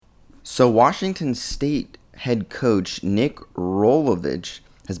So Washington State head coach Nick Rolovich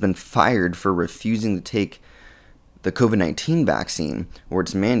has been fired for refusing to take the COVID-19 vaccine where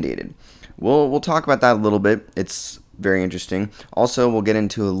it's mandated. We'll talk about that a little bit. It's very interesting. Also, we'll get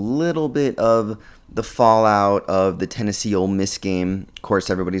into a little bit of the fallout of the Tennessee Ole Miss game. Of course,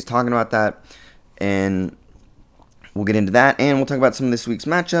 everybody's talking about that, and we'll get into that, and we'll talk about some of this week's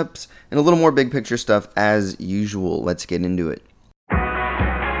matchups and a little more big picture stuff as usual. Let's get into it.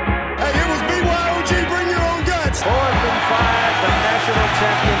 Hey, it was BYOG, bring your own guts. 4th and 5, the national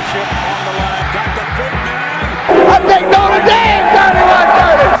championship on the line. Got the big man. I think Notre Dame got it right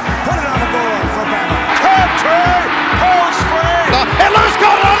there. Put it on the board for Bama. Country, Cole Spring. And Lewis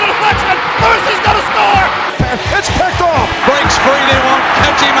got it on the deflection. Lewis is going to score. It's picked off. Breaks free, they won't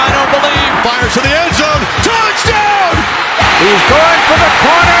catch him, I don't believe. Fires to the end zone. Touchdown! He's going for the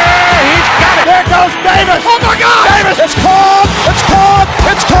corner. He's got it. There goes Davis. Oh, my God. Davis. It's caught. It's caught.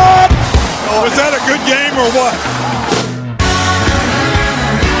 It's caught. Oh, is that a good game or what?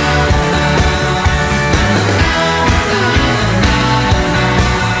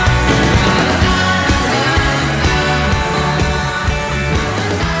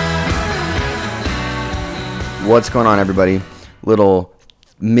 What's going on, everybody? Little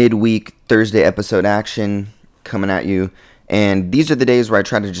midweek Thursday episode action coming at you. And these are the days where I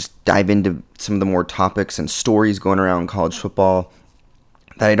try to just dive into some of the more topics and stories going around college football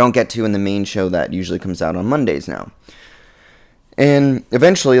that I don't get to in the main show that usually comes out on Mondays now. And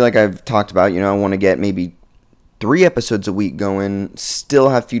eventually, like I've talked about, I want to get maybe 3 episodes a week going, still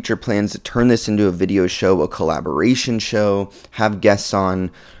have future plans to turn this into a video show, a collaboration show, have guests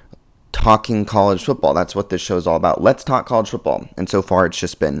on, talking college football. That's what this show is all about. Let's talk college football. And so far, it's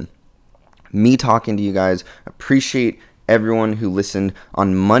just been me talking to you guys. Appreciate everyone who listened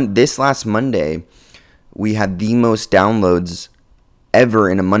on this last Monday. We had the most downloads ever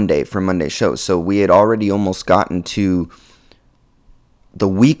in a Monday for Monday shows. So we had already almost gotten to the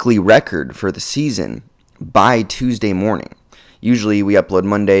weekly record for the season by Tuesday morning. Usually we upload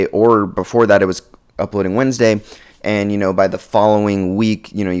Monday, or before that it was uploading Wednesday. And, by the following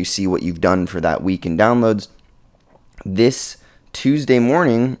week, you see what you've done for that week in downloads. This Tuesday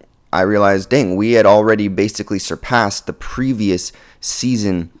morning, I realized, dang, we had already basically surpassed the previous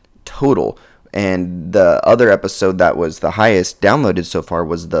season total. And the other episode that was the highest downloaded so far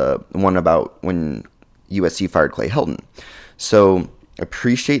was the one about when USC fired Clay Helton. So,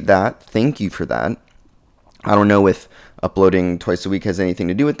 appreciate that. Thank you for that. I don't know if uploading twice a week has anything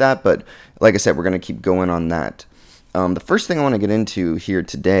to do with that, but like I said, we're going to keep going on that. The first thing I want to get into here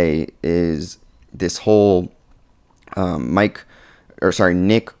today is this whole Nick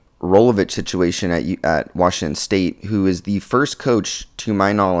Rolovich situation at Washington State, who is the first coach, to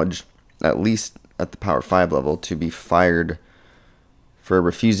my knowledge, at least at the Power 5 level, to be fired for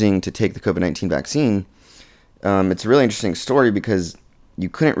refusing to take the COVID-19 vaccine. It's a really interesting story because you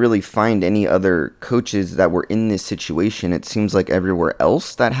couldn't really find any other coaches that were in this situation. It seems like everywhere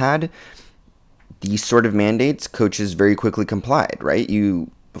else that had these sort of mandates, coaches very quickly complied, right?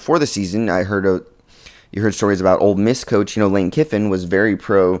 Before the season, you heard stories about Ole Miss coach, Lane Kiffin was very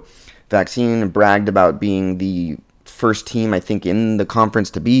pro-vaccine and bragged about being the first team, I think, in the conference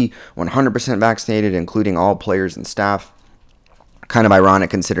to be 100% vaccinated, including all players and staff. Kind of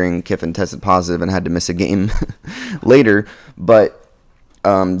ironic considering Kiffin tested positive and had to miss a game later, but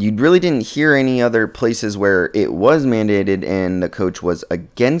you really didn't hear any other places where it was mandated and the coach was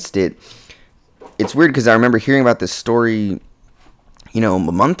against it. It's weird because I remember hearing about this story, a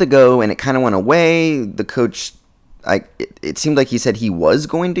month ago, and it kind of went away. The coach, it seemed like he said he was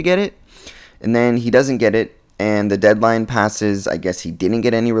going to get it, and then he doesn't get it, and the deadline passes. I guess he didn't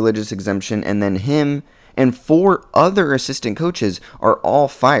get any religious exemption, and then him and 4 other assistant coaches are all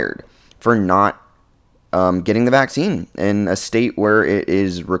fired for not getting the vaccine in a state where it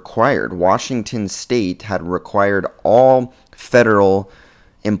is required. Washington State had required all federal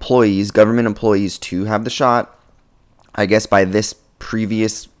employees, government employees, to have the shot, I guess by this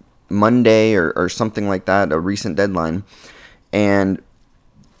previous Monday or something like that, a recent deadline. And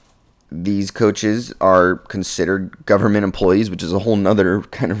these coaches are considered government employees, which is a whole nother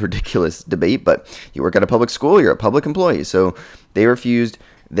kind of ridiculous debate, but you work at a public school, you're a public employee. So they refused,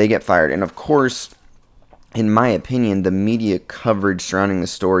 they get fired. And of course, in my opinion, the media coverage surrounding the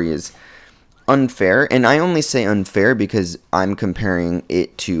story is unfair, and I only say unfair because I'm comparing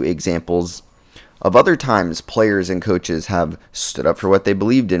it to examples of other times players and coaches have stood up for what they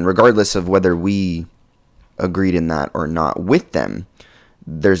believed in, regardless of whether we agreed in that or not with them.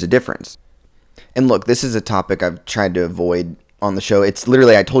 There's a difference. And look, this is a topic I've tried to avoid on the show. It's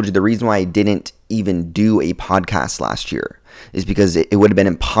literally, I told you the reason why I didn't even do a podcast last year is because it would have been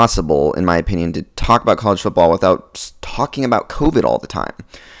impossible, in my opinion, to talk about college football without talking about COVID all the time.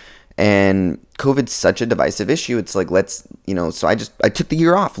 And COVID's such a divisive issue. It's like, so I took the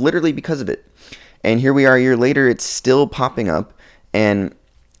year off literally because of it. And here we are a year later, it's still popping up. And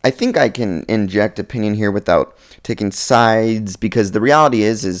I think I can inject opinion here without taking sides, because the reality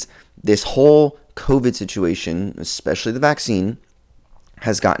is this whole COVID situation, especially the vaccine,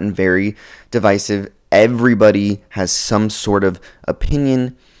 has gotten very divisive. Everybody has some sort of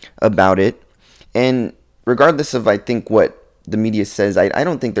opinion about it. And regardless of, I think, what the media says, I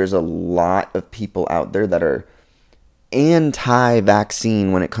don't think there's a lot of people out there that are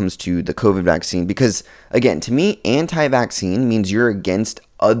anti-vaccine when it comes to the COVID vaccine. Because, again, to me, anti-vaccine means you're against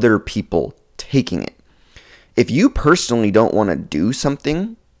other people taking it. If you personally don't want to do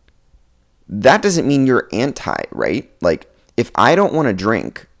something, that doesn't mean you're anti, right? Like, if I don't want to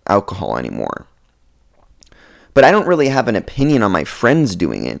drink alcohol anymore, but I don't really have an opinion on my friends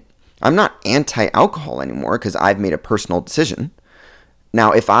doing it, I'm not anti-alcohol anymore because I've made a personal decision.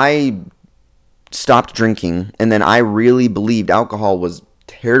 Now, if I stopped drinking and then I really believed alcohol was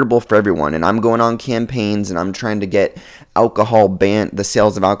terrible for everyone, and I'm going on campaigns and I'm trying to get alcohol banned, the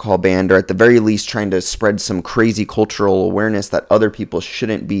sales of alcohol banned, or at the very least trying to spread some crazy cultural awareness that other people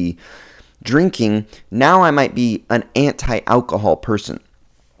shouldn't be drinking, now I might be an anti-alcohol person.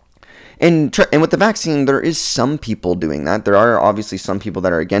 And with the vaccine, there is some people doing that. There are obviously some people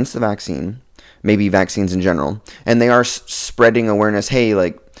that are against the vaccine, maybe vaccines in general, and they are spreading awareness. Hey,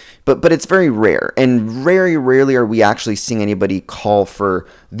 but it's very rare, and very rarely are we actually seeing anybody call for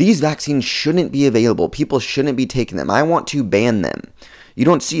these vaccines shouldn't be available. People shouldn't be taking them. I want to ban them. You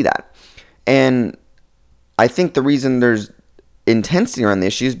don't see that, and I think the reason there's intensity around the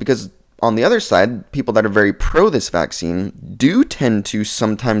issue is because on the other side, people that are very pro this vaccine do tend to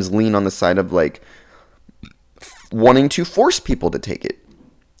sometimes lean on the side of wanting to force people to take it.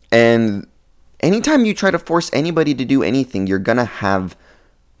 And anytime you try to force anybody to do anything, you're going to have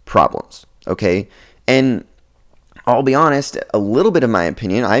problems, okay? And I'll be honest, a little bit of my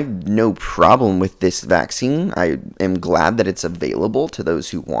opinion, I have no problem with this vaccine. I am glad that it's available to those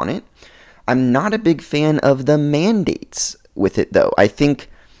who want it. I'm not a big fan of the mandates with it, though. I think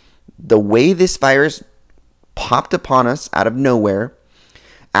the way this virus popped upon us out of nowhere,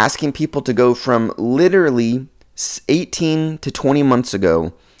 asking people to go from literally 18 to 20 months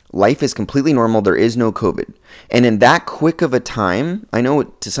ago, life is completely normal, there is no COVID. And in that quick of a time, I know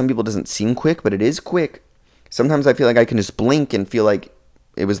to some people it doesn't seem quick, but it is quick. Sometimes I feel like I can just blink and feel like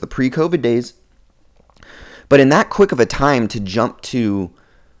it was the pre-COVID days. But in that quick of a time to jump to,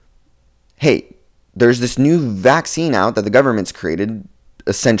 hey, there's this new vaccine out that the government's created,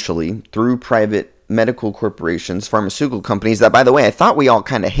 essentially through private medical corporations, pharmaceutical companies that, by the way, I thought we all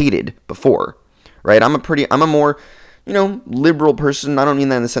kind of hated before, right? I'm a more, liberal person. I don't mean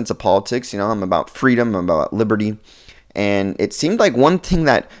that in the sense of politics. I'm about freedom, I'm about liberty. And it seemed like one thing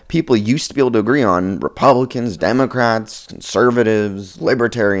that people used to be able to agree on, Republicans, Democrats, conservatives,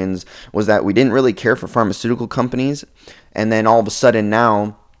 libertarians, was that we didn't really care for pharmaceutical companies. And then all of a sudden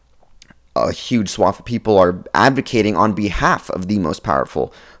now, a huge swath of people are advocating on behalf of the most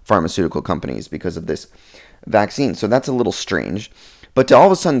powerful pharmaceutical companies because of this vaccine. So that's a little strange. But to all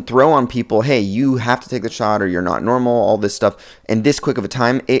of a sudden throw on people, hey, you have to take the shot or you're not normal, all this stuff, and this quick of a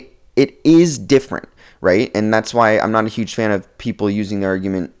time, it is different, right? And that's why I'm not a huge fan of people using the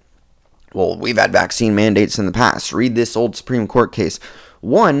argument, well, we've had vaccine mandates in the past. Read this old Supreme Court case.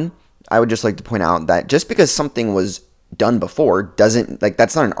 One, I would just like to point out that just because something was done before doesn't,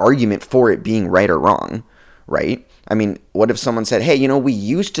 that's not an argument for it being right or wrong, right? I mean, what if someone said, hey, we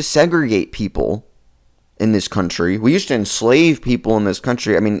used to segregate people in this country. We used to enslave people in this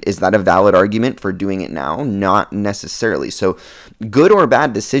country. I mean, is that a valid argument for doing it now? Not necessarily. So good or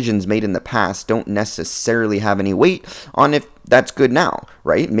bad decisions made in the past don't necessarily have any weight on if that's good now,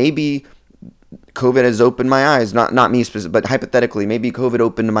 right? Maybe COVID has opened my eyes, not me specifically, but hypothetically, maybe COVID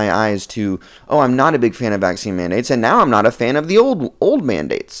opened my eyes to, I'm not a big fan of vaccine mandates, and now I'm not a fan of the old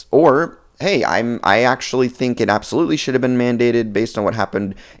mandates. Or, hey, I actually think it absolutely should have been mandated based on what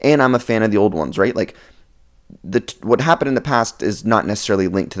happened, and I'm a fan of the old ones, right? What happened in the past is not necessarily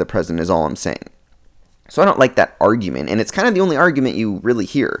linked to the present, is all I'm saying. So I don't like that argument, and it's kind of the only argument you really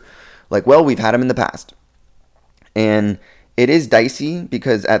hear. We've had them in the past. And it is dicey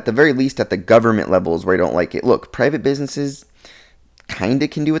because at the very least at the government levels where I don't like it. Look, private businesses kind of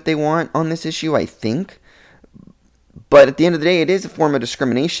can do what they want on this issue, I think. But at the end of the day, it is a form of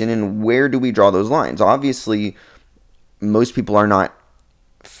discrimination, and where do we draw those lines? Obviously, most people are not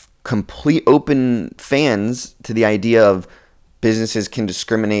complete open fans to the idea of businesses can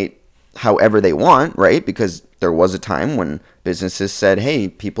discriminate however they want, right? Because there was a time when businesses said, hey,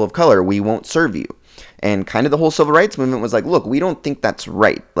 people of color, we won't serve you. And kind of the whole civil rights movement was like, look, we don't think that's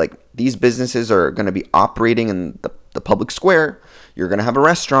right. Like, these businesses are going to be operating in the public square. You're going to have a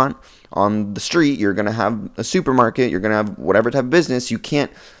restaurant on the street. You're going to have a supermarket. You're going to have whatever type of business. You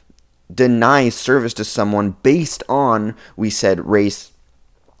can't deny service to someone based on, we said, race,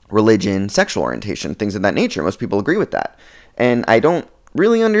 religion, sexual orientation, things of that nature. Most people agree with that. And I don't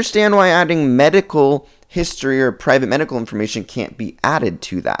really understand why adding medical history or private medical information can't be added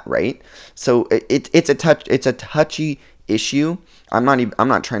to that, right? So it's a touchy issue. I'm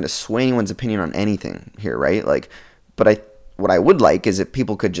not trying to sway anyone's opinion on anything here, right? Like, but what I would like is if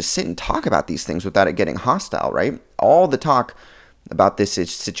people could just sit and talk about these things without it getting hostile, right? All the talk about this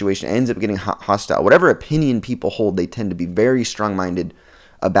situation ends up getting hostile. Whatever opinion people hold, they tend to be very strong-minded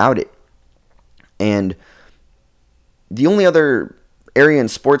about it. And the only other area in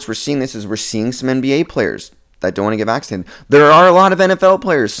sports we're seeing this is we're seeing some NBA players that don't want to get vaccinated. There are a lot of NFL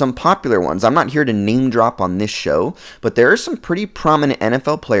players, some popular ones. I'm not here to name drop on this show, but there are some pretty prominent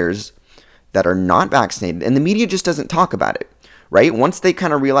NFL players that are not vaccinated, and the media just doesn't talk about it, right? Once they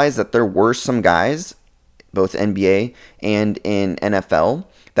kind of realize that there were some guys, both NBA and in NFL,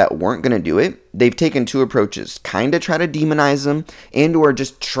 that weren't going to do it, they've taken two approaches. Kind of try to demonize them and or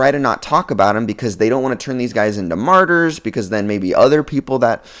just try to not talk about them because they don't want to turn these guys into martyrs, because then maybe other people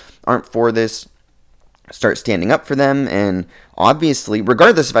that aren't for this start standing up for them. And obviously,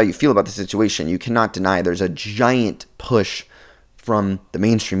 regardless of how you feel about the situation, you cannot deny there's a giant push from the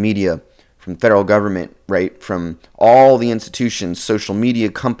mainstream media, from the federal government, right, from all the institutions, social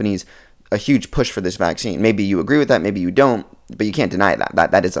media companies, a huge push for this vaccine. Maybe you agree with that, maybe you don't, but you can't deny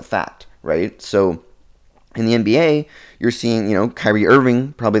that. That is a fact, right? So in the NBA, you're seeing, Kyrie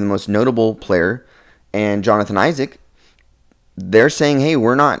Irving, probably the most notable player, and Jonathan Isaac, they're saying, hey,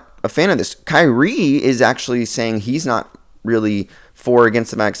 we're not a fan of this. Kyrie is actually saying he's not really for or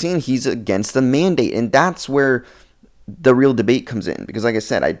against the vaccine. He's against the mandate. And that's where the real debate comes in. Because like I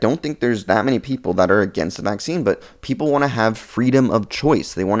said, I don't think there's that many people that are against the vaccine, but people want to have freedom of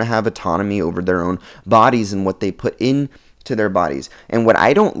choice. They want to have autonomy over their own bodies and what they put into their bodies. And what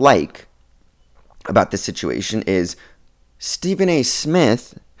I don't like about this situation is Stephen A.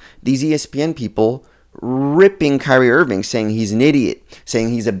 Smith, these ESPN people, ripping Kyrie Irving, saying he's an idiot, saying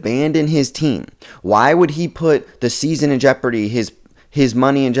he's abandoned his team. Why would he put the season in jeopardy, his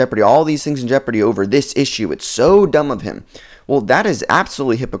money in jeopardy, all these things in jeopardy over this issue? It's so dumb of him. Well, that is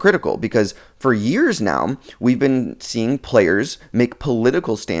absolutely hypocritical, because for years now, we've been seeing players make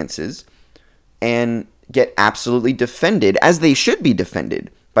political stances and get absolutely defended, as they should be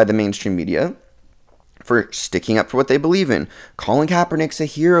defended by the mainstream media, for sticking up for what they believe in. Colin Kaepernick's a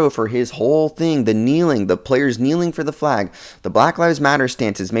hero for his whole thing, the kneeling, the players kneeling for the flag, the Black Lives Matter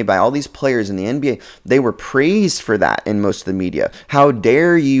stances made by all these players in the NBA. They were praised for that in most of the media. How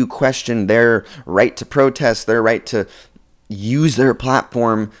dare you question their right to protest, their right to use their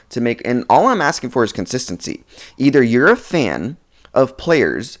platform to make, and all I'm asking for is consistency. Either you're a fan of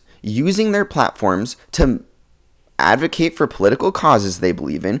players using their platforms to advocate for political causes they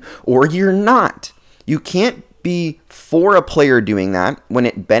believe in, or you're not. You can't be for a player doing that when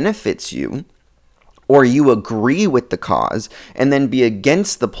it benefits you, or you agree with the cause, and then be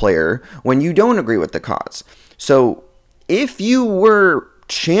against the player when you don't agree with the cause. So if you were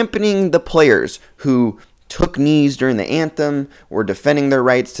championing the players who took knees during the anthem, were defending their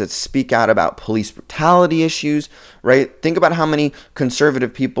rights to speak out about police brutality issues, right? Think about how many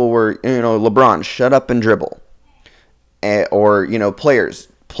conservative people were, LeBron, shut up and dribble. Or, players,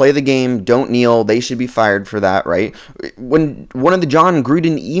 play the game, don't kneel, they should be fired for that, right? When one of the John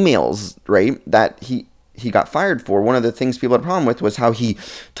Gruden emails, right, that he got fired for, one of the things people had a problem with was how he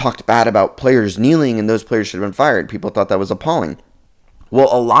talked bad about players kneeling and those players should have been fired. People thought that was appalling. Well,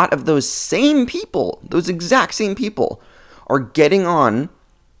 a lot of those same people, those exact same people, are getting on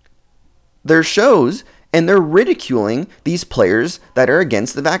their shows and they're ridiculing these players that are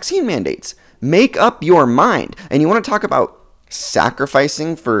against the vaccine mandates. Make up your mind. And you want to talk about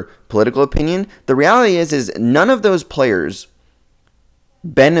sacrificing for political opinion? The reality is none of those players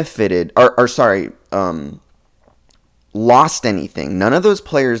benefited, lost anything. None of those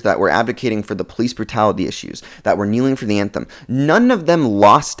players that were advocating for the police brutality issues, that were kneeling for the anthem, none of them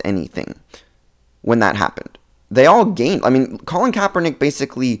lost anything when that happened. They all gained. I mean, Colin Kaepernick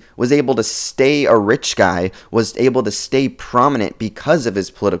basically was able to stay a rich guy, was able to stay prominent because of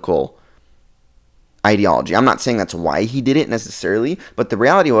his political ideology. I'm not saying that's why he did it necessarily, but the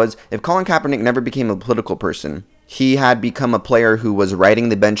reality was, if Colin Kaepernick never became a political person, he had become a player who was riding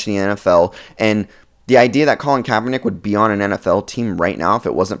the bench in the NFL, and The idea that Colin Kaepernick would be on an NFL team right now if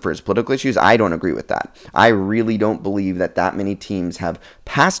it wasn't for his political issues, I don't agree with that. I really don't believe that many teams have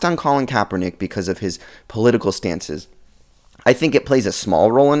passed on Colin Kaepernick because of his political stances. I think it plays a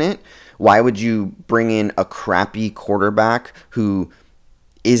small role in it. Why would you bring in a crappy quarterback who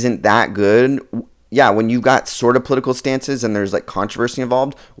isn't that good? Yeah, when you've got sort of political stances and there's like controversy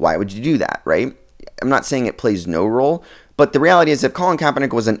involved, why would you do that, right? I'm not saying it plays no role, but the reality is if Colin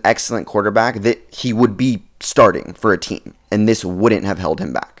Kaepernick was an excellent quarterback, that he would be starting for a team, and this wouldn't have held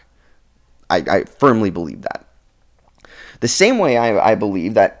him back. I firmly believe that. The same way I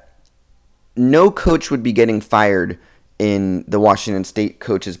believe that no coach would be getting fired in the Washington State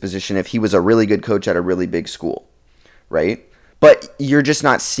coach's position if he was a really good coach at a really big school, right? But you're just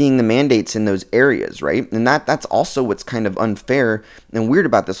not seeing the mandates in those areas, right? And that's also what's kind of unfair and weird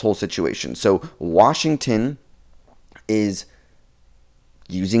about this whole situation. So Washington is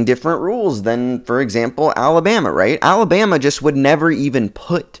using different rules than, for example, Alabama, right? Alabama just would never even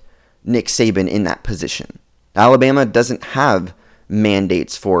put Nick Saban in that position. Alabama doesn't have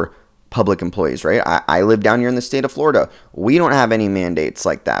mandates for public employees, right? I live down here in the state of Florida. We don't have any mandates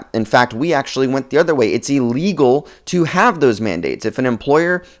like that. In fact, we actually went the other way. It's illegal to have those mandates. If an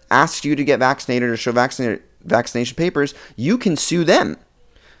employer asks you to get vaccinated or show vaccination papers, you can sue them.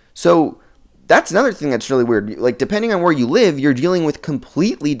 So that's another thing that's really weird. Like, depending on where you live, you're dealing with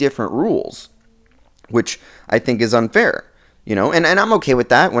completely different rules, which I think is unfair. You know, and I'm okay with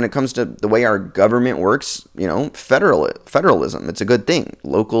that when it comes to the way our government works. You know, federalism, it's a good thing.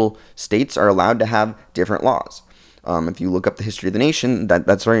 Local states are allowed to have different laws. If you look up the history of the nation,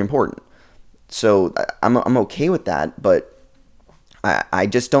 that's very important. So I'm okay with that, but I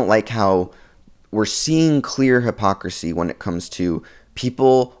just don't like how we're seeing clear hypocrisy when it comes to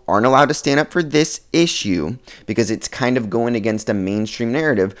people aren't allowed to stand up for this issue because it's kind of going against a mainstream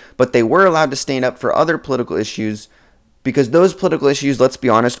narrative, but they were allowed to stand up for other political issues because those political issues, let's be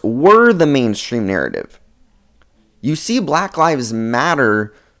honest, were the mainstream narrative. You see Black Lives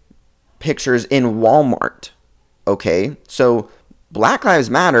Matter pictures in Walmart, okay? So Black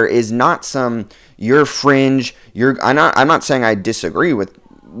Lives Matter is not some, you're fringe, I'm not saying I disagree with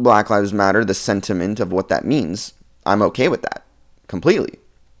Black Lives Matter, the sentiment of what that means. I'm okay with that, completely.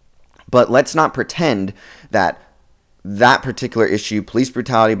 But let's not pretend that particular issue, police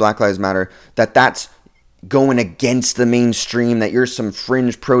brutality, Black Lives Matter, that's going against the mainstream, that you're some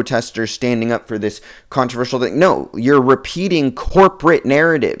fringe protester standing up for this controversial thing. No, you're repeating corporate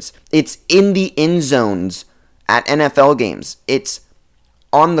narratives. It's in the end zones at NFL games. It's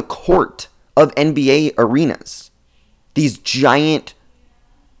on the court of NBA arenas. These giant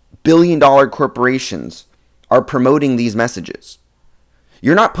billion-dollar corporations are promoting these messages.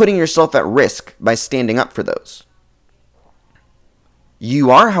 You're not putting yourself at risk by standing up for those.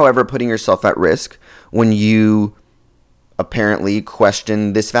 You are, however, putting yourself at risk when you apparently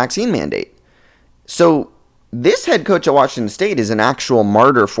question this vaccine mandate. So this head coach at Washington State is an actual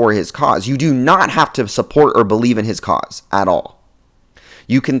martyr for his cause. You do not have to support or believe in his cause at all.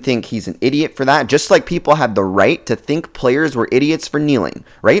 You can think he's an idiot for that, just like people had the right to think players were idiots for kneeling,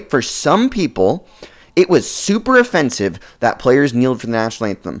 right? For some people, it was super offensive that players kneeled for the national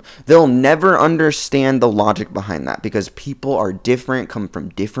anthem. They'll never understand the logic behind that because people are different, come from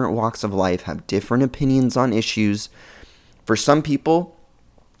different walks of life, have different opinions on issues. For some people,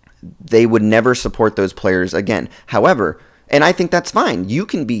 they would never support those players again. However, and I think that's fine. You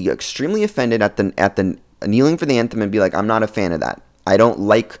can be extremely offended at the kneeling for the anthem and be like, I'm not a fan of that. I don't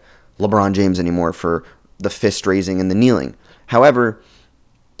like LeBron James anymore for the fist raising and the kneeling. However,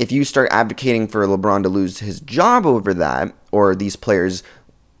 if you start advocating for LeBron to lose his job over that, or these players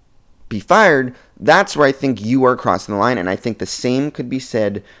be fired, that's where I think you are crossing the line. And I think the same could be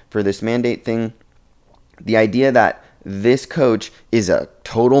said for this mandate thing. The idea that this coach is a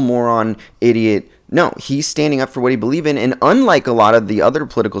total moron, idiot. No, he's standing up for what he believes in. And unlike a lot of the other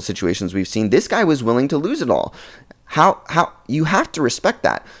political situations we've seen, this guy was willing to lose it all. How you have to respect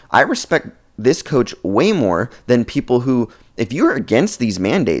that. I respect this coach way more than people who, if you're against these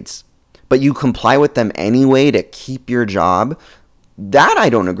mandates, but you comply with them anyway to keep your job, that I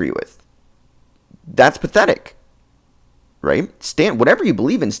don't agree with. That's pathetic, right? Whatever you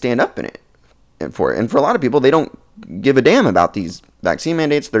believe in, stand up in it. And for a lot of people, they don't give a damn about these vaccine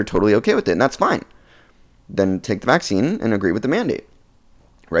mandates. They're totally okay with it, and that's fine. Then take the vaccine and agree with the mandate,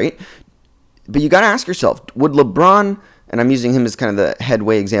 right? But you got to ask yourself, would LeBron, and I'm using him as kind of the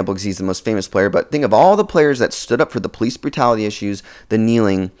headway example because he's the most famous player, but think of all the players that stood up for the police brutality issues, the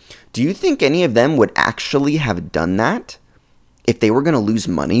kneeling. Do you think any of them would actually have done that if they were going to lose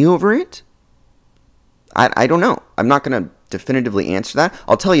money over it? I don't know. I'm not going to definitively answer that.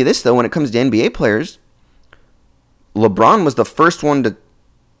 I'll tell you this, though. When it comes to NBA players, LeBron was the first one to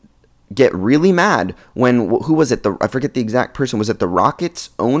get really mad when, who was it? I forget the exact person. Was it the Rockets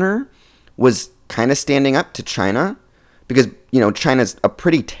owner was kind of standing up to China? Because, China's a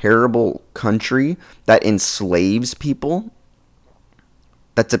pretty terrible country that enslaves people.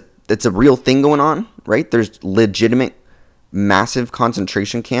 That's a real thing going on, right? There's legitimate massive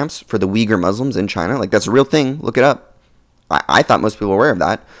concentration camps for the Uyghur Muslims in China. Like, that's a real thing. Look it up. I thought most people were aware of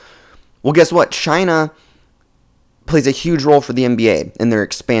that. Well, guess what? China plays a huge role for the NBA in their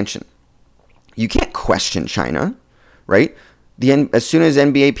expansion. You can't question China, right? As soon as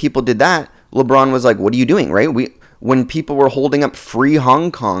NBA people did that, LeBron was like, what are you doing, right? When people were holding up free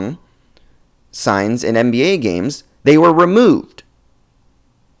Hong Kong signs in NBA games, they were removed.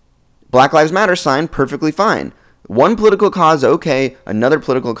 Black Lives Matter sign, perfectly fine. One political cause, okay. Another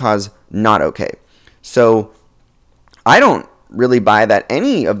political cause, not okay. So I don't really buy that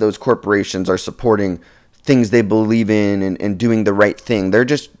any of those corporations are supporting things they believe in and doing the right thing.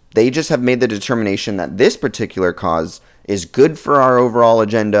 They just have made the determination that this particular cause is good for our overall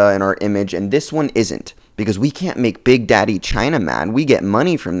agenda and our image, and this one isn't. Because we can't make Big Daddy China mad. We get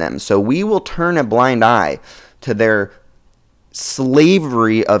money from them. So we will turn a blind eye to their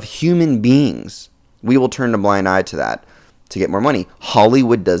slavery of human beings. We will turn a blind eye to that to get more money.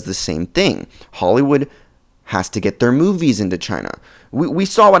 Hollywood does the same thing. Hollywood has to get their movies into China. We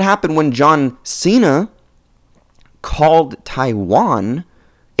saw what happened when John Cena called Taiwan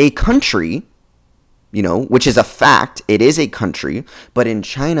a country, which is a fact. It is a country. But in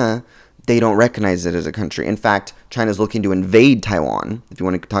China, they don't recognize it as a country. In fact, China's looking to invade Taiwan, if you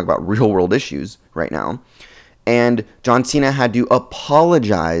want to talk about real world issues right now. And John Cena had to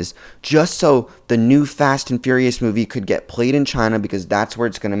apologize just so the new Fast and Furious movie could get played in China, because that's where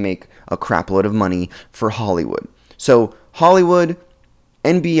it's going to make a crap load of money for Hollywood. So Hollywood,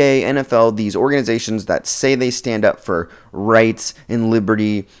 NBA, NFL, these organizations that say they stand up for rights and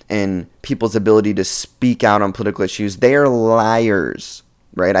liberty and people's ability to speak out on political issues, they are liars,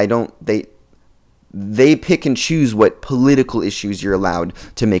 right? They pick and choose what political issues you're allowed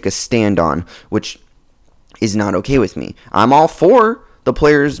to make a stand on, which is not okay with me. I'm all for the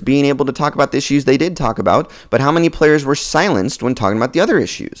players being able to talk about the issues they did talk about, but how many players were silenced when talking about the other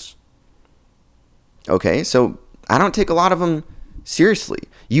issues? Okay, so I don't take a lot of them seriously.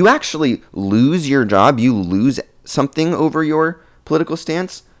 You actually lose your job, you lose something over your political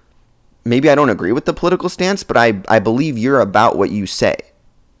stance. Maybe I don't agree with the political stance, but I believe you're about what you say.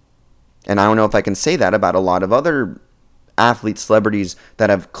 And I don't know if I can say that about a lot of other athletes, celebrities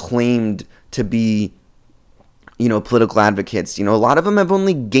that have claimed to be political advocates. A lot of them have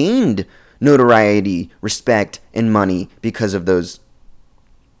only gained notoriety, respect, and money because of those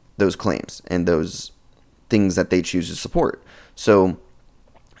claims and those things that they choose to support. So,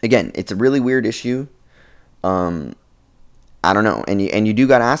 again, it's a really weird issue. I don't know, and you do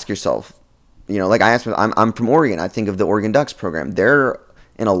got to ask yourself. Like I asked, I'm from Oregon. I think of the Oregon Ducks program. They're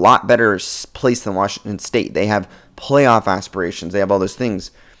in a lot better place than Washington State. They have playoff aspirations. They have all those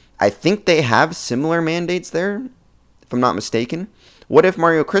things. I think they have similar mandates there, if I'm not mistaken. What if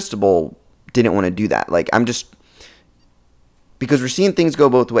Mario Cristobal didn't want to do that? Because we're seeing things go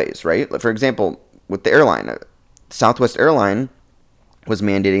both ways, right? For example, with the airline, Southwest Airline was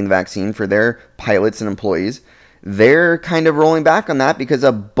mandating the vaccine for their pilots and employees. They're kind of rolling back on that because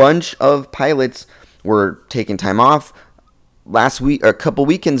a bunch of pilots were taking time off. A couple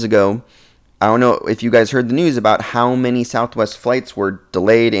weekends ago, I don't know if you guys heard the news about how many Southwest flights were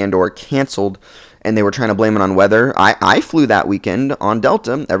delayed and or canceled, and they were trying to blame it on weather. I flew that weekend on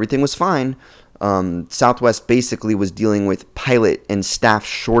Delta. Everything was fine. Southwest basically was dealing with pilot and staff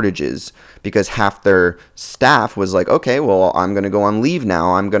shortages because half their staff was like, okay, well, I'm going to go on leave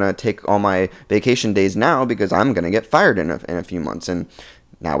now. I'm going to take all my vacation days now because I'm going to get fired in a few months. And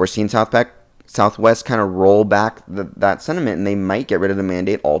now we're seeing Southwest kind of roll back that sentiment, and they might get rid of the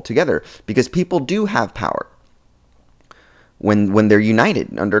mandate altogether because people do have power when they're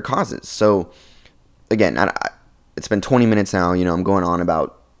united under causes. So, again, it's been 20 minutes now. I'm going on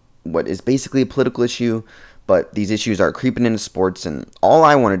about what is basically a political issue, but these issues are creeping into sports, and all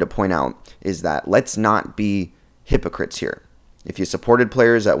I wanted to point out is that let's not be hypocrites here. If you supported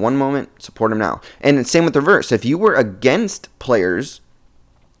players at one moment, support them now. And same with the reverse. If you were against players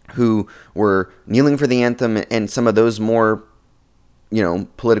who were kneeling for the anthem and some of those more,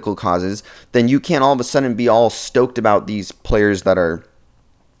 political causes, then you can't all of a sudden be all stoked about these players that are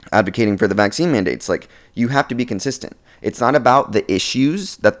advocating for the vaccine mandates. You have to be consistent. It's not about the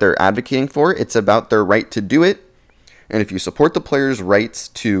issues that they're advocating for. It's about their right to do it. And if you support the players' rights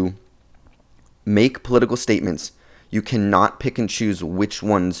to make political statements, you cannot pick and choose which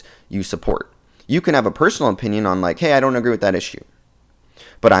ones you support. You can have a personal opinion on like, hey, I don't agree with that issue.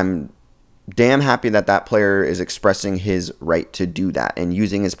 But I'm damn happy that that player is expressing his right to do that and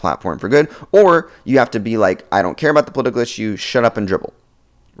using his platform for good. Or you have to be like, I don't care about the political issue, shut up and dribble,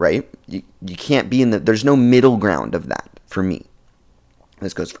 right? You can't be there's no middle ground of that for me.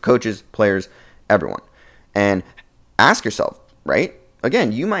 This goes for coaches, players, everyone. And ask yourself, right?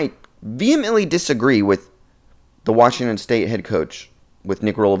 Again, you might vehemently disagree with the Washington State head coach, with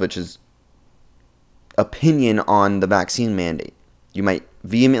Nick Rolovich's opinion on the vaccine mandate. You might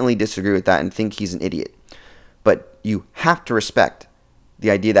vehemently disagree with that and think he's an idiot. But you have to respect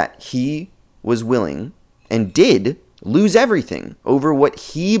the idea that he was willing and did lose everything over what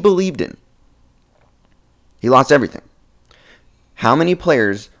he believed in. He lost everything. How many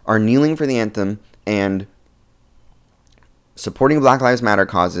players are kneeling for the anthem and supporting Black Lives Matter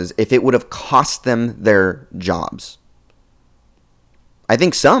causes if it would have cost them their jobs? I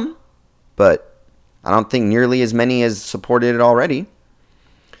think some, but I don't think nearly as many as supported it already.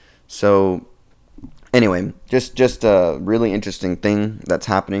 So, anyway, just a really interesting thing that's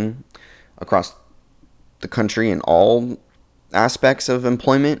happening across the country in all aspects of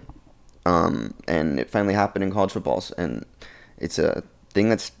employment. And it finally happened in college football. And it's a thing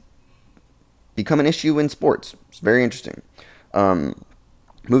that's become an issue in sports. It's very interesting.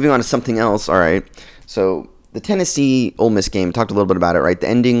 Moving on to something else. All right. So, the Tennessee Ole Miss game, talked a little bit about it, right? The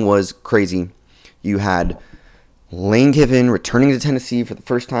ending was crazy. You had Lane Kiffin returning to Tennessee for the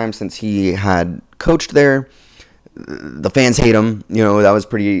first time since he had coached there. The fans hate him. That was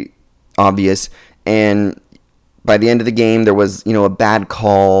pretty obvious. And by the end of the game, there was, a bad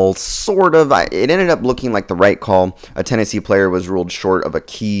call, sort of. It ended up looking like the right call. A Tennessee player was ruled short of a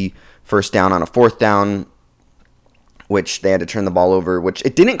key first down on a fourth down, which they had to turn the ball over, which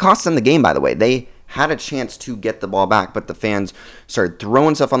it didn't cost them the game, by the way. They had a chance to get the ball back, but the fans started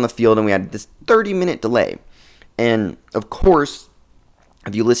throwing stuff on the field, and we had this 30-minute delay. And, of course,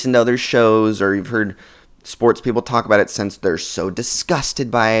 if you listen to other shows or you've heard sports people talk about it since, they're so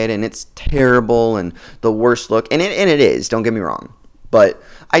disgusted by it, and it's terrible and the worst look. And it is, don't get me wrong. But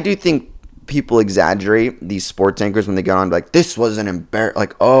I do think people exaggerate, these sports anchors, when they get on, like, this was an embarrassment.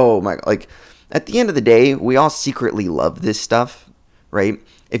 Like, oh, my God. Like, at the end of the day, we all secretly love this stuff, right?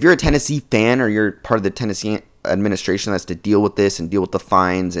 If you're a Tennessee fan or you're part of the Tennessee administration that's to deal with this and deal with the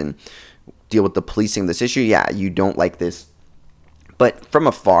fines and deal with the policing of this issue, yeah, you don't like this. But from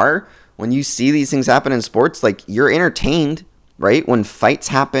afar, when you see these things happen in sports, like, you're entertained, right? When fights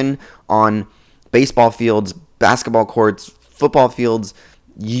happen on baseball fields, basketball courts, football fields,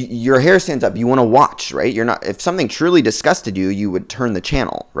 your hair stands up. You want to watch, right? If something truly disgusted you, you would turn the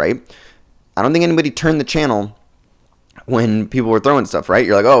channel, right? I don't think anybody turned the channel when people were throwing stuff, right?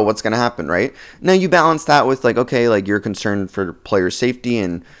 You're like, oh, what's going to happen, right? Now you balance that with like, okay, like, you're concerned for player safety,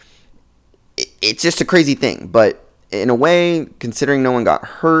 and it's just a crazy thing. But in a way, considering no one got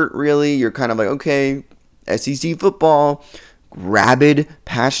hurt really, you're kind of like, okay, SEC football, rabid,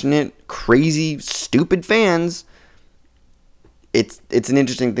 passionate, crazy, stupid fans. It's an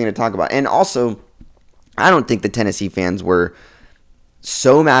interesting thing to talk about. And also, I don't think the Tennessee fans were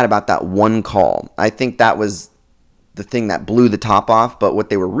so mad about that one call. I think that was the thing that blew the top off. But what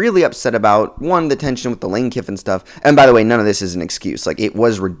they were really upset about, one, the tension with the Lane Kiffin stuff. And by the way, none of this is an excuse. Like, it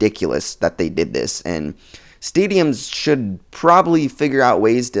was ridiculous that they did this. And stadiums should probably figure out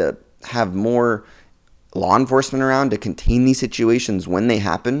ways to have more law enforcement around to contain these situations when they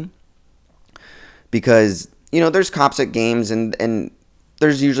happen. Because, there's cops at games, and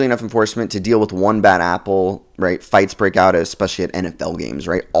there's usually enough enforcement to deal with one bad apple, right? Fights break out, especially at NFL games,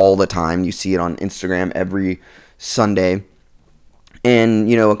 right? All the time. You see it on Instagram every Sunday.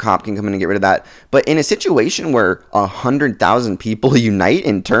 And, a cop can come in and get rid of that. But in a situation where 100,000 people unite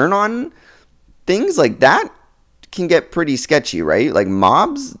and turn on things, like, that can get pretty sketchy, right? Like,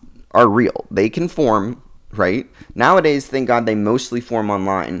 mobs are real. They can form, right? Nowadays, thank God, they mostly form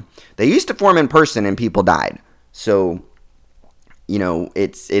online. They used to form in person and people died. So,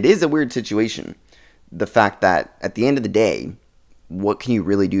 it is a weird situation. The fact that at the end of the day, what can you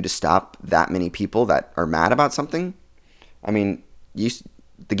really do to stop that many people that are mad about something? I mean,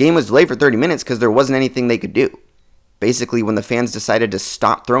 the game was delayed for 30 minutes because there wasn't anything they could do. Basically, when the fans decided to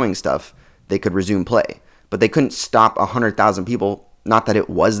stop throwing stuff, they could resume play. But they couldn't stop 100,000 people. Not that it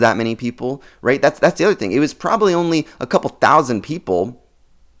was that many people, right? That's the other thing. It was probably only a couple thousand people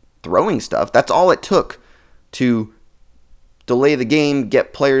throwing stuff. That's all it took to delay the game,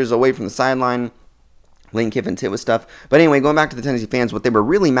 get players away from the sideline. Lane Kiffin's hit with stuff. But anyway, going back to the Tennessee fans, what they were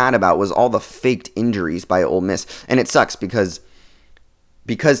really mad about was all the faked injuries by Ole Miss. And it sucks because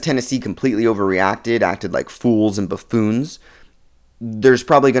Tennessee completely overreacted, acted like fools and buffoons. there's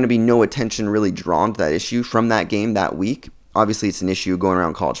probably going to be no attention really drawn to that issue from that game that week. Obviously, it's an issue going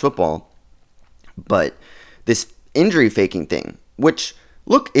around college football. But this injury faking thing, which,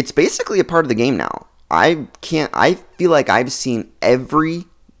 look, it's basically a part of the game now. I feel like I've seen every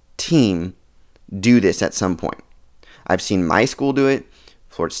team do this at some point. I've seen my school do it,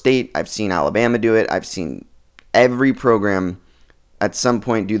 Florida State. I've seen Alabama do it. I've seen every program at some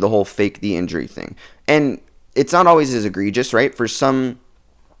point do the whole fake the injury thing. And it's not always as egregious, right? For some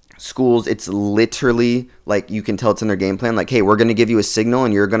schools, it's literally like you can tell it's in their game plan. Like, hey, we're going to give you a signal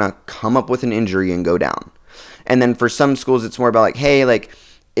and you're going to come up with an injury and go down. And then for some schools, it's more about like, hey, like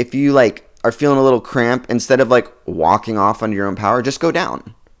if you like are feeling a little cramp, instead of like walking off under your own power, just go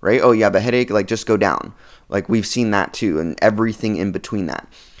down, right? Oh, you have a headache, like just go down. Like we've seen that too, and everything in between that.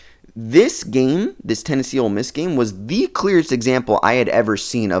 This game, this Tennessee Ole Miss game, was the clearest example I had ever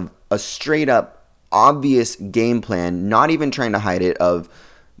seen of a straight up obvious game plan, not even trying to hide it, of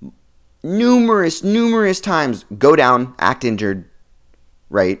numerous times go down, act injured,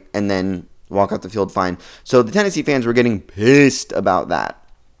 right, and then walk off the field fine. So the Tennessee fans were getting pissed about that.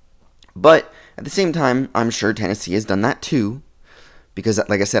 But at the same time, I'm sure Tennessee has done that too. Because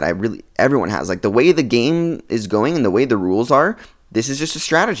like I said, everyone has. Like the way the game is going and the way the rules are, this is just a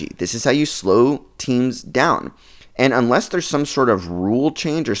strategy. This is how you slow teams down. And unless there's some sort of rule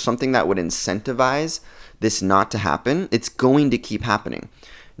change or something that would incentivize this not to happen, it's going to keep happening.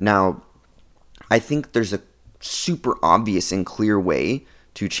 Now, I think there's a super obvious and clear way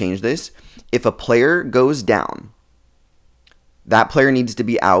to change this. If a player goes down, that player needs to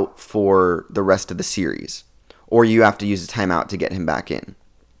be out for the rest of the series. Or you have to use a timeout to get him back in.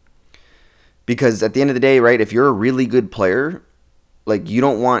 Because at the end of the day, right, if you're a really good player, like you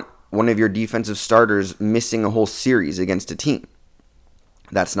don't want one of your defensive starters missing a whole series against a team.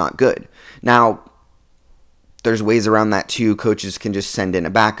 That's not good. Now, there's ways around that too. Coaches can just send in a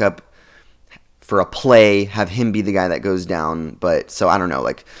backup for a play, have him be the guy that goes down. But so I don't know,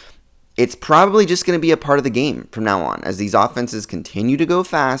 like it's probably just going to be a part of the game from now on. As these offenses continue to go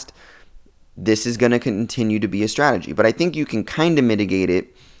fast, this is going to continue to be a strategy. But I think you can kind of mitigate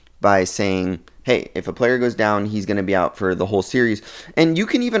it by saying, hey, if a player goes down, he's going to be out for the whole series. And you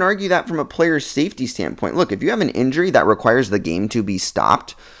can even argue that from a player's safety standpoint. Look, if you have an injury that requires the game to be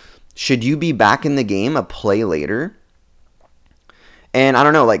stopped, should you be back in the game a play later? And I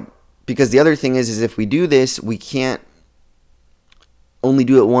don't know, like, because the other thing is if we do this, we can't only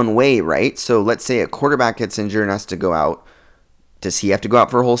do it one way, right? So let's say a quarterback gets injured and has to go out. Does he have to go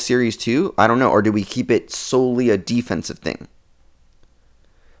out for a whole series too? I don't know. Or do we keep it solely a defensive thing?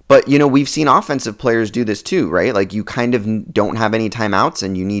 But, you know, we've seen offensive players do this too, right? Like you kind of don't have any timeouts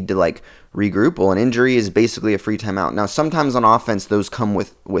and you need to like regroup. Well, an injury is basically a free timeout. Now, sometimes on offense, those come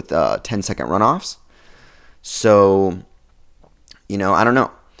with 10-second runoffs. So, you know, I don't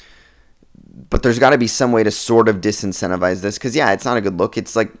know. But there's got to be some way to sort of disincentivize this. Because, yeah, it's not a good look.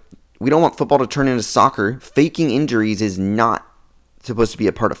 It's like we don't want football to turn into soccer. Faking injuries is not supposed to be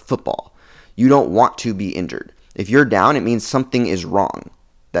a part of football. You don't want to be injured. If you're down, it means something is wrong.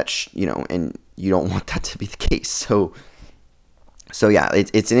 And you don't want that to be the case. So yeah,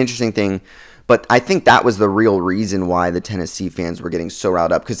 it's an interesting thing. But I think that was the real reason why the Tennessee fans were getting so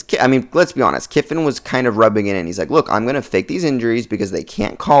riled up. Because, I mean, let's be honest. Kiffin was kind of rubbing it in. He's like, look, I'm going to fake these injuries because they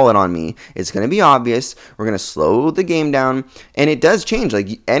can't call it on me. It's going to be obvious. We're going to slow the game down. And it does change.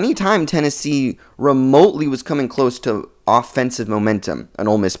 Like, anytime Tennessee remotely was coming close to offensive momentum, an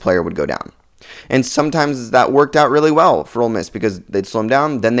Ole Miss player would go down. And sometimes that worked out really well for Ole Miss because they'd slow them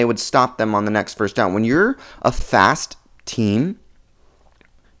down. Then they would stop them on the next first down. When you're a fast team,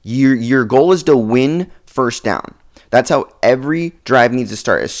 your goal is to win first down. That's how every drive needs to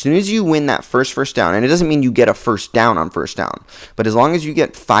start. As soon as you win that first down, and it doesn't mean you get a first down on first down, but as long as you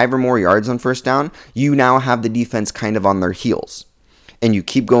get 5 or more yards on first down, you now have the defense kind of on their heels. And you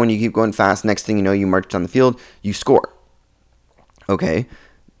keep going fast. Next thing you know, you march down the field, you score. Okay?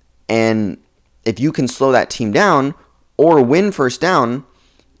 And if you can slow that team down or win first down,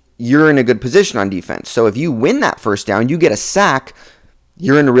 you're in a good position on defense. So if you win that first down, you get a sack,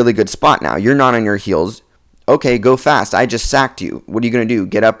 you're in a really good spot now. You're not on your heels. Okay, go fast. I just sacked you. What are you going to do?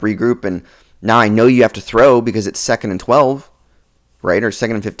 Get up, regroup, and now I know you have to throw because it's 2nd and 12, right? Or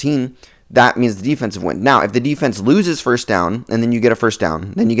 2nd and 15. That means the defensive win. Now, if the defense loses first down, and then you get a first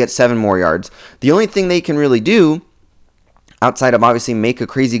down, then you get 7 more yards, the only thing they can really do, outside of obviously make a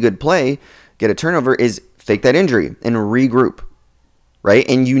crazy good play, get a turnover, is fake that injury and regroup, right?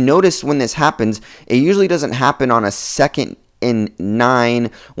 And you notice when this happens, it usually doesn't happen on a 2nd and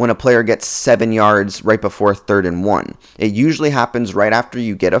 9 when a player gets 7 yards right before 3rd and 1. It usually happens right after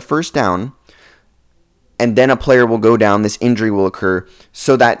you get a first down, and then a player will go down, this injury will occur,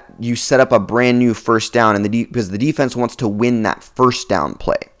 so that you set up a brand new first down, and because the defense wants to win that first down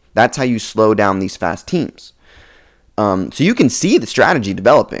play. That's how you slow down these fast teams. So you can see the strategy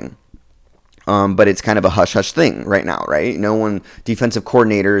developing, but it's kind of a hush-hush thing right now, right? No one, defensive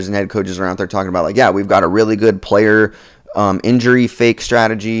coordinators and head coaches are out there talking about, like, yeah, we've got a really good player injury fake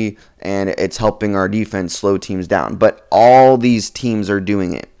strategy, and it's helping our defense slow teams down. But all these teams are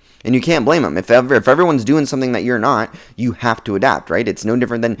doing it. And you can't blame them. If everyone's doing something that you're not, you have to adapt, right? It's no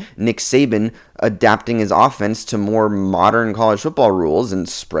different than Nick Saban adapting his offense to more modern college football rules and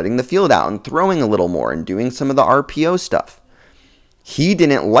spreading the field out and throwing a little more and doing some of the RPO stuff. He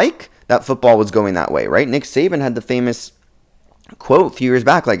didn't like that football was going that way, right? Nick Saban had the famous quote a few years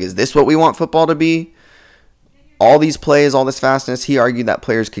back, like, is this what we want football to be? All these plays, all this fastness. He argued that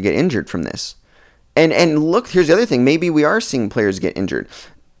players could get injured from this. And look, here's the other thing. Maybe we are seeing players get injured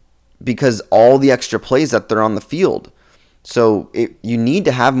because all the extra plays that they're on the field. So you need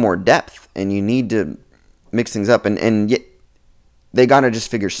to have more depth, and you need to mix things up. And yet they got to just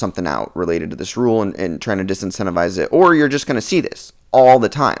figure something out related to this rule and trying to disincentivize it. Or you're just going to see this all the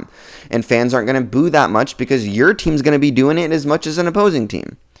time. And fans aren't going to boo that much because your team's going to be doing it as much as an opposing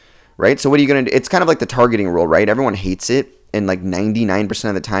team. Right? So what are you going to do? It's kind of like the targeting rule, right? Everyone hates it. And like 99%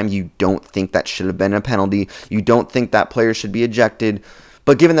 of the time, you don't think that should have been a penalty. You don't think that player should be ejected.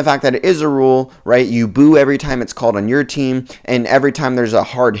 But given the fact that it is a rule, right, you boo every time it's called on your team, and every time there's a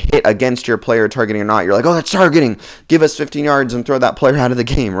hard hit against your player, targeting or not, you're like, oh, that's targeting. Give us 15 yards and throw that player out of the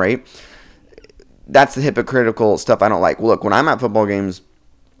game, right? That's the hypocritical stuff I don't like. Look, when I'm at football games,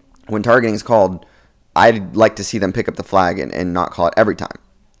 when targeting is called, I'd like to see them pick up the flag and not call it every time.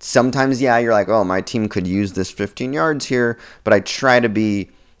 Sometimes, yeah, you're like, oh, my team could use this 15 yards here, but I try to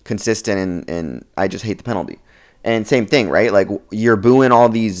be consistent, and I just hate the penalty. And same thing, right? Like, you're booing all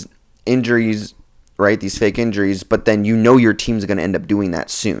these injuries, right? These fake injuries, but then you know your team's going to end up doing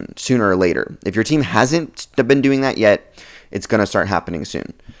that sooner or later. If your team hasn't been doing that yet, it's going to start happening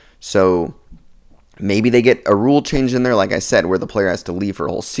soon. So maybe they get a rule change in there, like I said, where the player has to leave for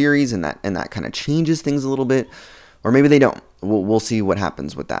a whole series, and that kind of changes things a little bit. Or maybe they don't. We'll see what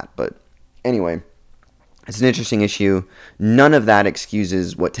happens with that. But anyway, it's an interesting issue. None of that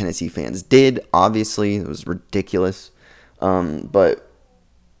excuses what Tennessee fans did. Obviously, it was ridiculous. But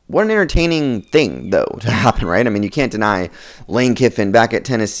what an entertaining thing, though, to happen, right? I mean, you can't deny Lane Kiffin back at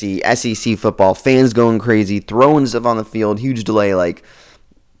Tennessee, SEC football, fans going crazy, throwing stuff on the field, huge delay. Like,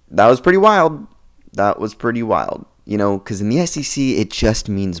 that was pretty wild. That was pretty wild. You know, because in the SEC, it just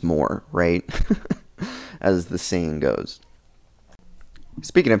means more, right? As the saying goes.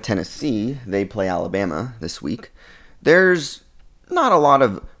 Speaking of Tennessee, they play Alabama this week. There's not a lot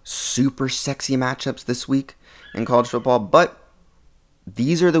of super sexy matchups this week in college football, but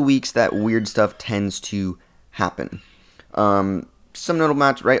these are the weeks that weird stuff tends to happen. Some notable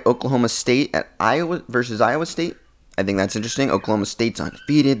match, right? Oklahoma State at Iowa versus Iowa State. I think that's interesting. Oklahoma State's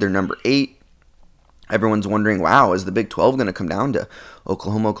undefeated. They're number 8. Everyone's wondering, wow, is the Big 12 going to come down to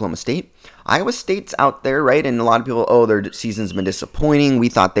Oklahoma State? Iowa State's out there, right? And a lot of people, oh, their season's been disappointing. We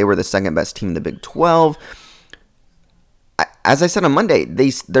thought they were the second best team in the Big 12. As I said on Monday,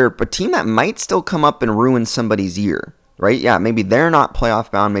 they're a team that might still come up and ruin somebody's year, right? Yeah, maybe they're not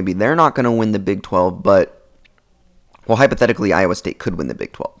playoff bound. Maybe they're not going to win the Big 12. But, well, hypothetically, Iowa State could win the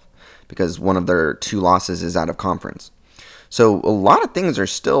Big 12 because one of their 2 losses is out of conference. So a lot of things are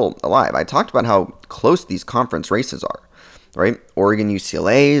still alive. I talked about how close these conference races are, right? Oregon,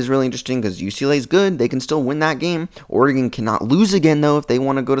 UCLA is really interesting because UCLA is good. They can still win that game. Oregon cannot lose again, though, if they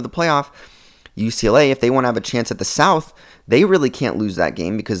want to go to the playoff. UCLA, if they want to have a chance at the South, they really can't lose that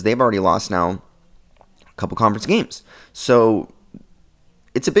game because they've already lost now a couple conference games. So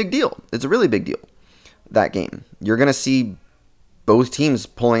it's a big deal. It's a really big deal, that game. You're going to see both teams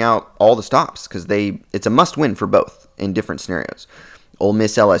pulling out all the stops because it's a must-win for both in different scenarios. Ole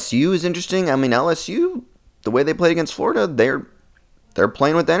Miss LSU is interesting. I mean, LSU, the way they played against Florida, they're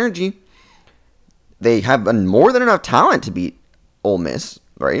playing with energy. They have more than enough talent to beat Ole Miss,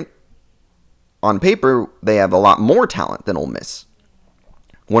 right? On paper, they have a lot more talent than Ole Miss.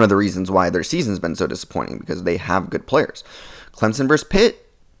 One of the reasons why their season's been so disappointing because they have good players. Clemson versus Pitt.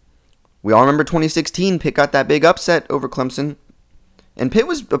 We all remember 2016. Pitt got that big upset over Clemson. And Pitt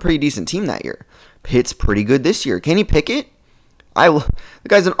was a pretty decent team that year. Pitt's pretty good this year. Kenny Pickett, the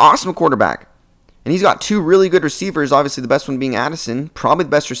guy's an awesome quarterback. And he's got 2 really good receivers, obviously the best one being Addison, probably the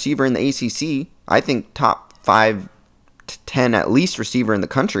best receiver in the ACC. I think top 5 to 10 at least receiver in the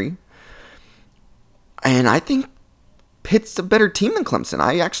country. And I think Pitt's a better team than Clemson.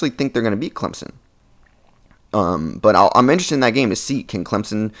 I actually think they're going to beat Clemson. But I'm interested in that game to see, can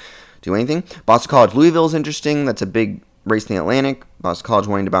Clemson do anything. Boston College Louisville is interesting. That's a big race in the Atlantic. Boston College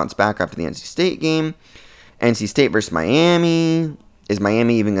wanting to bounce back after the NC State game. NC State versus Miami. Is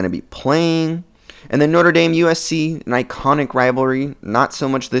Miami even going to be playing? And then Notre Dame USC, an iconic rivalry. Not so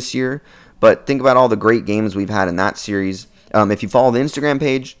much this year, but think about all the great games we've had in that series. If you follow the Instagram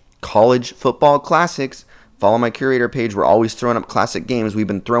page, College Football Classics, follow my curator page. We're always throwing up classic games. We've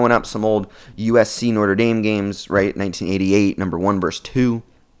been throwing up some old USC Notre Dame games, right? 1988, number 1 versus 2.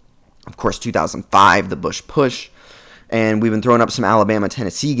 Of course, 2005, the Bush Push. And we've been throwing up some Alabama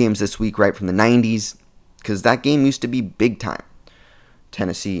Tennessee games this week, right, from the 90s, because that game used to be big time.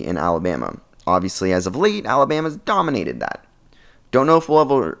 Tennessee and Alabama. Obviously, as of late, Alabama's dominated that. Don't know if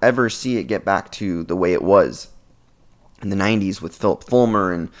we'll ever see it get back to the way it was in the 90s with Philip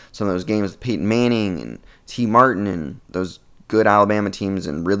Fulmer and some of those games with Peyton Manning and T. Martin and those good Alabama teams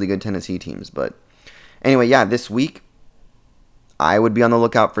and really good Tennessee teams. But anyway, yeah, this week, I would be on the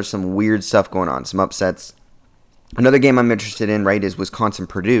lookout for some weird stuff going on, some upsets. Another game I'm interested in, right, is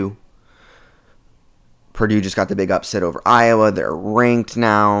Wisconsin-Purdue. Purdue just got the big upset over Iowa. They're ranked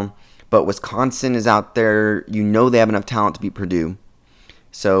now. But Wisconsin is out there. You know they have enough talent to beat Purdue.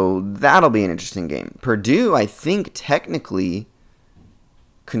 So that'll be an interesting game. Purdue, I think, technically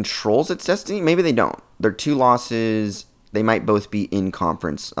controls its destiny. Maybe they don't. Their 2 losses, they might both be in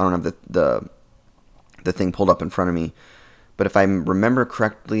conference. I don't have the thing pulled up in front of me. But if I remember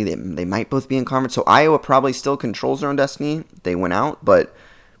correctly, they might both be in conference. So Iowa probably still controls their own destiny. They went out. But,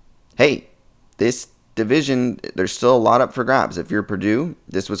 hey, this division, there's still a lot up for grabs. If you're Purdue,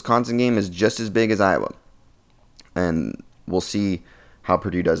 this Wisconsin game is just as big as Iowa. And we'll see how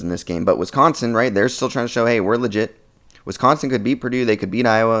Purdue does in this game. But Wisconsin, right, they're still trying to show, hey, we're legit. Wisconsin could beat Purdue. They could beat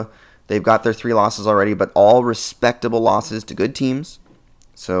Iowa. They've got their 3 losses already, but all respectable losses to good teams.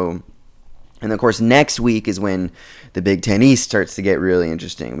 So, and of course, next week is when the Big Ten East starts to get really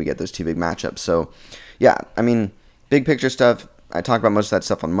interesting. We get those 2 big matchups. So, yeah, I mean, big picture stuff. I talked about most of that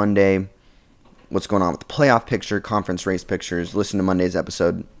stuff on Monday. What's going on with the playoff picture, conference race pictures. Listen to Monday's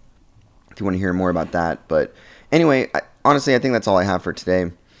episode if you want to hear more about that. But anyway, honestly, I think that's all I have for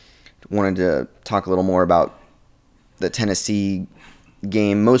today. Wanted to talk a little more about the Tennessee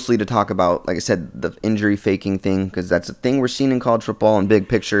game, mostly to talk about, like I said, the injury faking thing, because that's a thing we're seeing in college football and big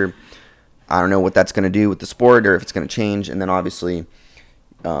picture. I don't know what that's going to do with the sport or if it's going to change. And then obviously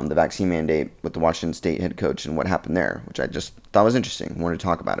the vaccine mandate with the Washington State head coach and what happened there, which I just thought was interesting. Wanted to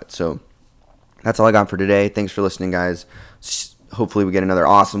talk about it. So that's all I got for today. Thanks for listening, guys. Hopefully we get another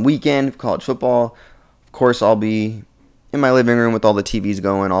awesome weekend of college football. Of course, I'll be in my living room with all the TVs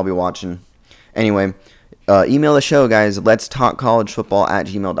going. I'll be watching. Anyway, email the show, guys. Let's talk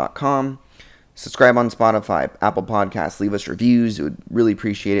collegefootball@gmail.com. Subscribe on Spotify, Apple Podcasts. Leave us reviews. It would really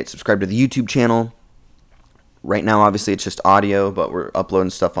appreciate it. Subscribe to the YouTube channel. Right now, obviously, it's just audio, but we're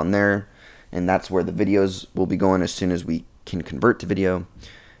uploading stuff on there. And that's where the videos will be going as soon as we can convert to video.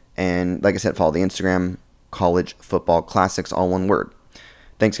 And like I said, follow the Instagram, College Football Classics, all one word.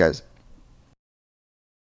 Thanks, guys.